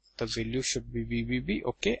 0, the value should be VBB.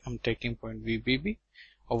 Okay, I'm taking point VBB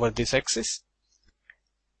over this axis.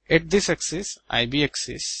 At this axis, IB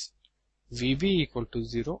axis, VB equal to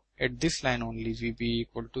 0. At this line only, VB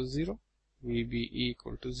equal to 0. VBE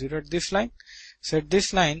equal to 0 at this line. So at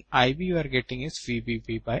this line, IB you are getting is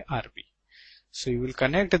VBB by RB. So you will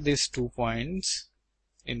connect these 2 points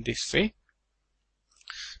in this way.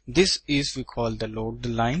 This is we call the load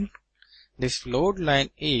line. This load line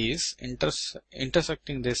is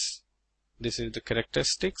intersecting this. This is the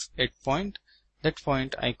characteristics at point. That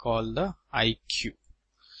point I call the IQ.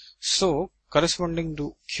 So corresponding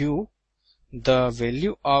to Q, the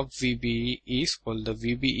value of VBE is called the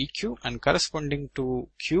VBEQ, and corresponding to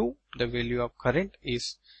Q, the value of current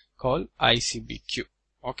is called ICBQ.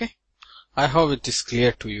 Okay. I hope it is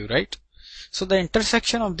clear to you, right? So the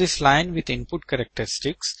intersection of this line with input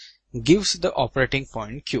characteristics gives the operating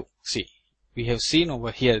point Q. See, we have seen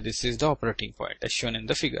over here, this is the operating point as shown in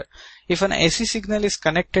the figure. If an AC signal is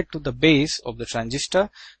connected to the base of the transistor,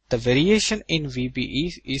 the variation in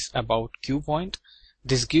VBE is about Q point.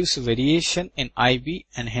 This gives variation in IB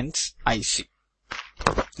and hence IC.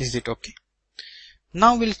 Is it okay?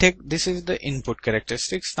 Now we'll take, this is the input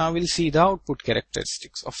characteristics. Now we'll see the output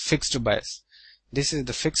characteristics of fixed bias. This is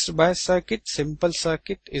the fixed bias circuit. Simple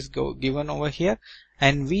circuit is given over here,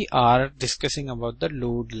 and we are discussing about the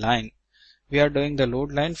load line. We are doing the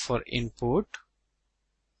load line for input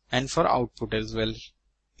and for output as well.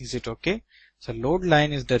 Is it okay? So load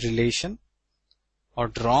line is the relation or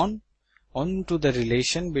drawn onto the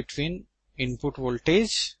relation between input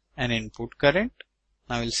voltage and input current.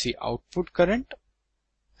 Now we'll see output current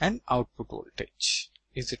and output voltage.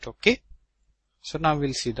 Is it okay? So now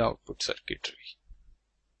we'll see the output circuitry.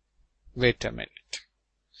 Wait a minute.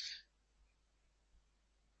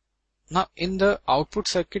 Now in the output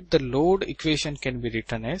circuit, the load equation can be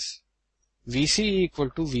written as VC equal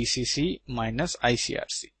to VCC minus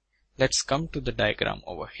ICRC. Let's come to the diagram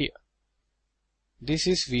over here. This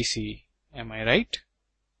is VC, am I right?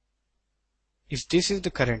 If this is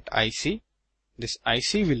the current IC, this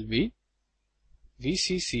IC will be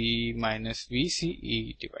VCC minus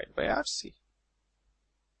VCE divided by RC.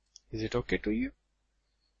 Is it okay to you?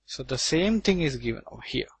 So the same thing is given over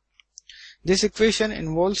here. This equation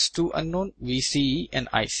involves two unknown VCE and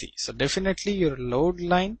IC. So definitely your load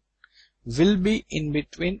line will be in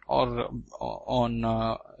between or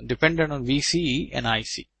dependent on VCE and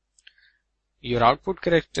IC. Your output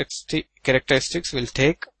characteristics will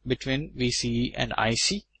take between VCE and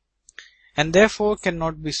IC and therefore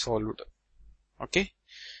cannot be solved. Okay.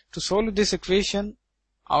 To solve this equation,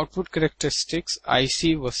 output characteristics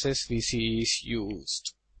IC versus VCE is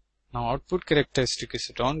used. Now output characteristic is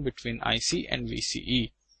drawn between IC and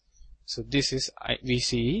VCE. So this is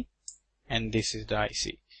VCE and this is the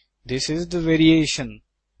IC. This is the variation.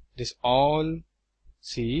 This all,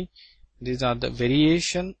 see, these are the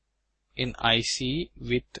variation in IC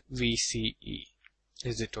with VCE.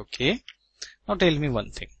 Is it okay? Now tell me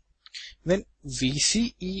one thing. When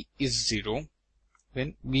VCE is 0,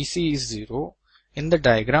 when VCE is 0, in the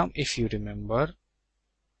diagram, if you remember,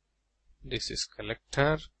 this is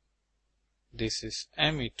collector, this is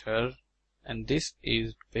emitter, and this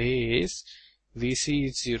is base. VC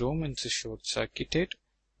is 0 means short circuited.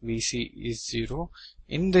 VC is 0.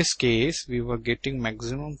 In this case, we were getting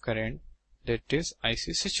maximum current, that is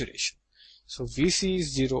IC saturation. So VC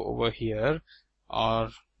is 0 over here, or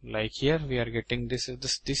like here we are getting this is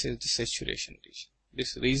the saturation region.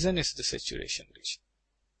 This region is the saturation region.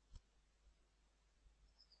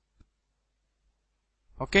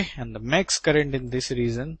 Okay, and the max current in this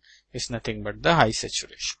region is nothing but the high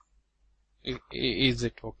saturation. Is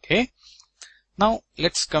it okay? Now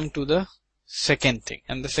let's come to the second thing,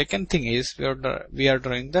 and the second thing is we are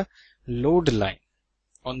drawing the load line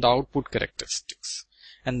on the output characteristics,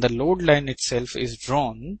 and the load line itself is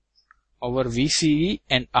drawn over VCE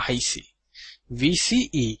and IC.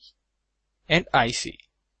 VCE and IC.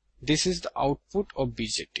 This is the output of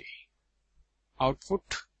BJT.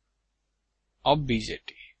 Output of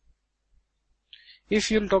BJT.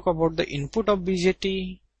 If you'll talk about the input of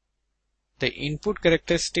BJT, the input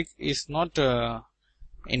characteristic is not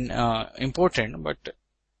important, but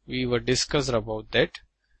we were discussed about that.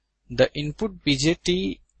 The input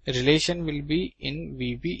BJT relation will be in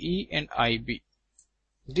VBE and IB.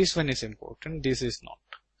 This one is important, this is not.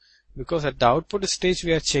 Because at the output stage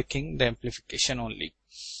we are checking the amplification only.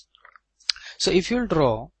 So if you'll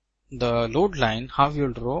draw the load line, how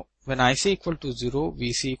you'll draw? When IC equal to 0,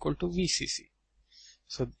 VC equal to VCC.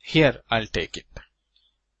 So here I'll take it.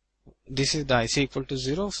 This is the IC equal to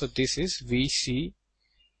 0, so this is VC,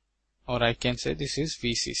 or I can say this is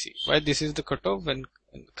VCC. Why? This is the cutoff when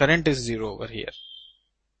current is 0 over here,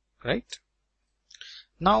 right?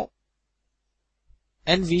 Now,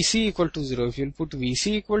 and VC equal to 0, if you'll put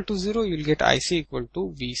VC equal to 0, you'll get IC equal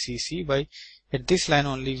to VCC by, at this line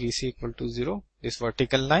only VC equal to 0, this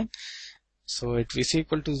vertical line. So at VC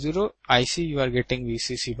equal to 0, IC you are getting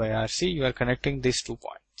VCC by RC, you are connecting these 2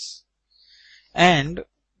 points. And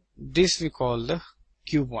this we call the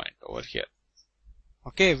Q point over here.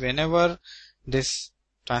 Okay, whenever this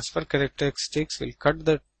transfer characteristics will cut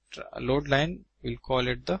the load line, we'll call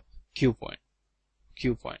it the Q point.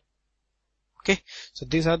 Q point. Okay, so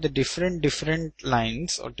these are the different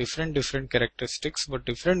lines or different characteristics but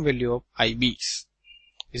different value of IBs.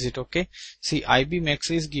 Is it okay? See, IB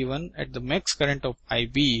max is given at the max current of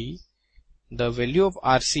IB, the value of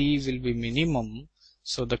RC will be minimum,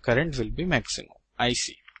 so the current will be maximum,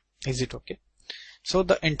 IC. Is it okay? So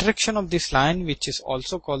the interaction of this line, which is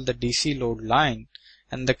also called the DC load line,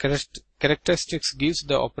 and the characteristics gives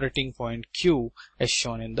the operating point Q as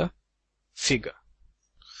shown in the figure.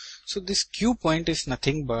 So this Q point is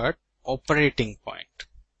nothing but operating point.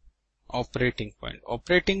 Operating point.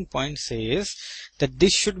 Operating point says that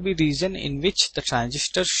this should be region in which the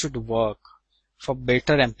transistor should work for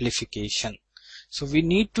better amplification. So we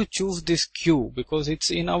need to choose this Q because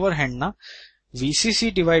it's in our hand now.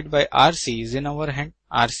 VCC divided by RC is in our hand,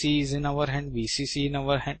 RC is in our hand, VCC in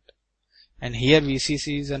our hand, and here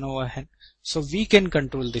VCC is in our hand. So we can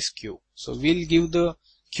control this Q. So we'll give the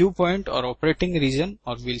Q point or operating region,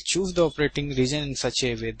 or we'll choose the operating region in such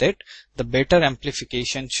a way that the better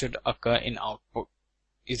amplification should occur in output.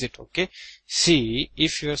 Is it okay? See,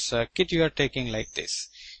 if your circuit you are taking like this,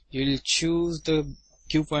 you will choose the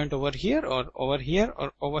Q point over here or over here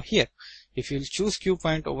or over here. If you'll choose Q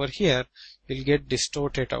point over here, you'll get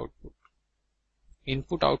distorted output.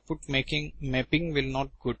 Input output mapping will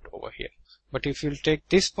not good over here. But if you'll take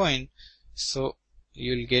this point, so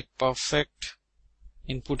you'll get perfect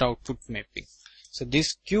input output mapping. So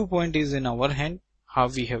this Q point is in our hand, how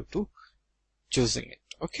we have to choosing it.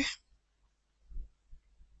 Okay.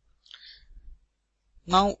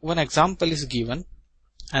 Now one example is given,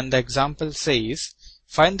 and the example says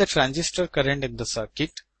find the transistor current in the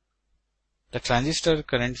circuit. The transistor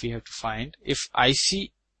current we have to find if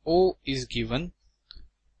ICO is given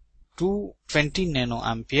to 20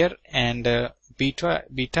 nanoampere and beta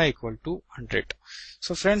equal to 100.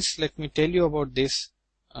 So friends, let me tell you about this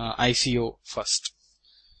ICO first.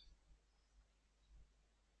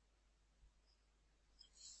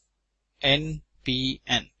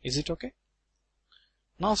 NPN. Is it okay?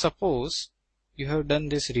 Now suppose you have done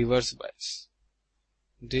this reverse bias.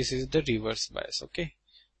 This is the reverse bias. Okay.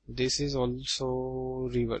 This is also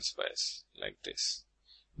reverse bias like this.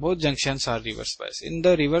 Both junctions are reverse bias. In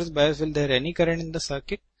the reverse bias, will there any current in the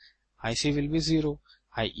circuit? IC will be 0.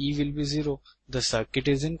 IE will be 0. The circuit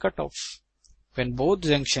is in cutoff. When both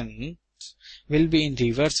junctions will be in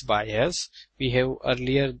reverse bias, we have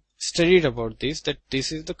earlier studied about this, that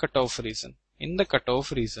this is the cutoff region. In the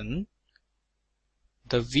cutoff region,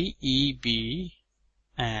 the VEB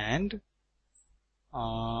and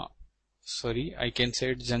I can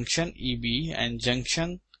say junction EB and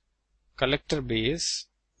junction collector base,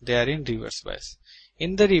 they are in reverse bias.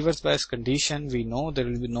 In the reverse bias condition, we know there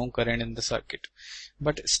will be no current in the circuit,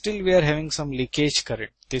 but still we are having some leakage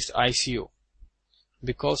current, this ICO,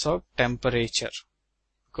 because of temperature.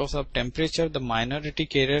 Because of temperature, the minority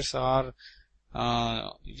carriers are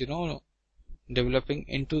developing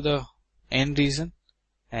into the N region,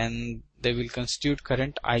 and they will constitute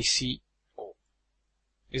current ICO.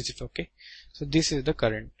 Is it okay? So this is the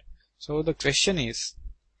current. So the question is,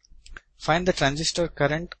 find the transistor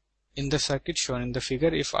current in the circuit shown in the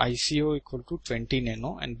figure if ICO equal to 20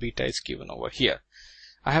 nano and beta is given over here.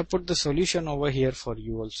 I have put the solution over here for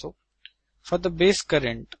you also. For the base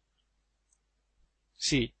current,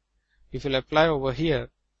 see, if you apply over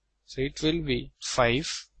here, So it will be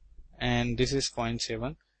 5 and this is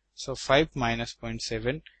 0.7. So 5 minus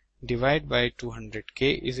 0.7 divided by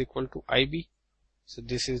 200k is equal to IB. So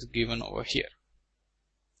this is given over here.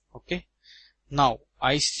 Okay. Now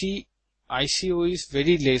ICO is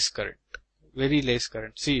very less current. Very less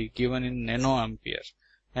current. See, given in nanoampere.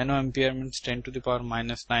 Nanoampere means 10 to the power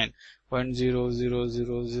minus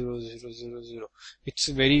 9.0000000. It's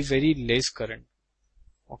very, very less current.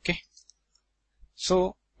 Okay.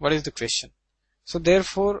 So what is the question? So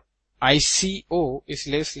therefore ICO is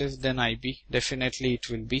less than IB. Definitely it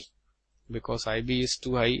will be, because IB is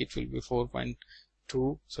too high. It will be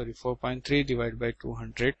 4.3 divided by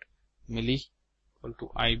 200 milli equal to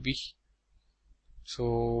IB.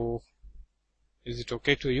 So is it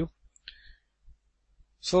okay to you?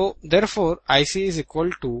 So therefore IC is equal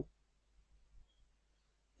to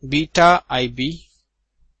beta IB.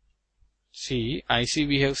 See, IC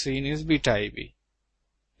we have seen is beta IB.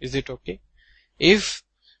 Is it okay? If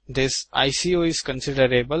this ICO is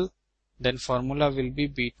considerable, then formula will be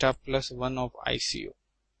beta plus 1 of ICO.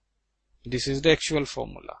 This is the actual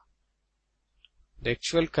formula. The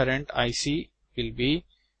actual current IC will be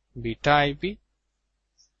beta IB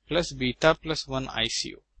plus beta plus 1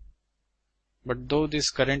 ICO. But though this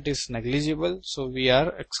current is negligible, so we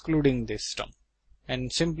are excluding this term.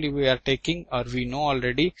 And simply we are taking, or we know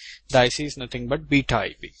already, the IC is nothing but beta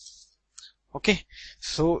IB. Okay.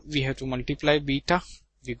 So we have to multiply beta.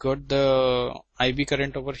 We got the IB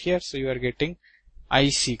current over here. So you are getting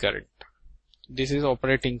IC current. This is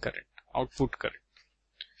operating current, output current.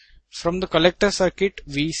 From the collector circuit,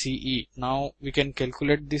 VCE. Now we can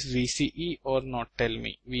calculate this VCE or not, tell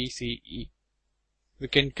me. VCE. We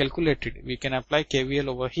can calculate it. We can apply KVL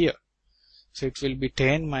over here. So it will be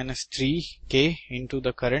 10 minus 3K into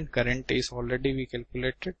the current. Current is already we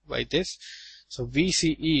calculated by this. So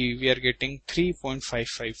VCE we are getting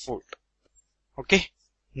 3.55 volt. Okay.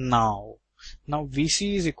 Now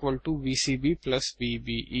VC is equal to VCB plus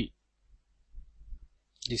VBE.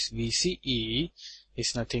 This VCE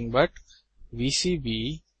is nothing but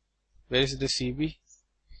VCB. Where is the CB?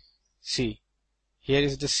 See, here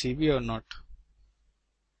is the CB or not?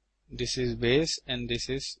 This is base and this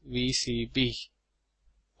is VCB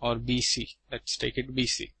or BC. Let's take it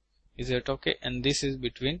BC. Is that okay? And this is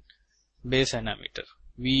between base and ammeter,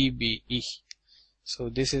 VBE. So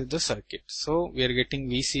this is the circuit. So we are getting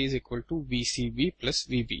VC is equal to VCB plus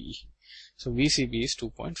VBE. So VCB is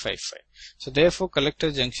 2.55. So therefore collector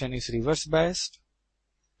junction is reverse biased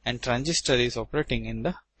and transistor is operating in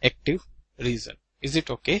the active region. Is it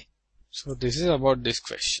okay? So this is about this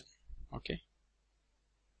question. Okay.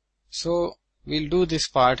 So we'll do this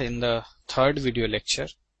part in the third video lecture,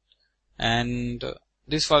 and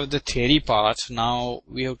this was the theory part. Now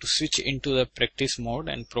we have to switch into the practice mode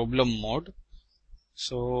and problem mode.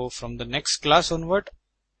 So from the next class onward,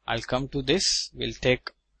 I'll come to this. We'll take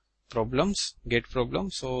problems, get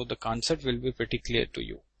problems. So the concept will be pretty clear to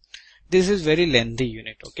you. This is very lengthy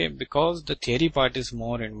unit, okay, because the theory part is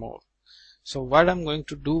more and more. So what I'm going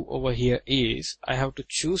to do over here is I have to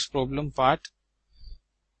choose problem part.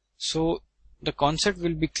 So the concept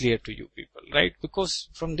will be clear to you people, right? Because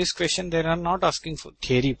from this question, they are not asking for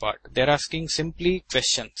theory part. They are asking simply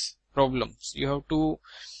questions, problems. You have to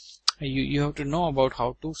know about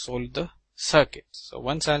how to solve the circuit. So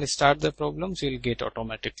once I'll start the problems, you'll get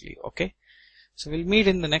automatically. Okay. So we'll meet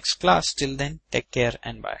in the next class. Till then, take care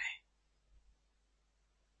and bye.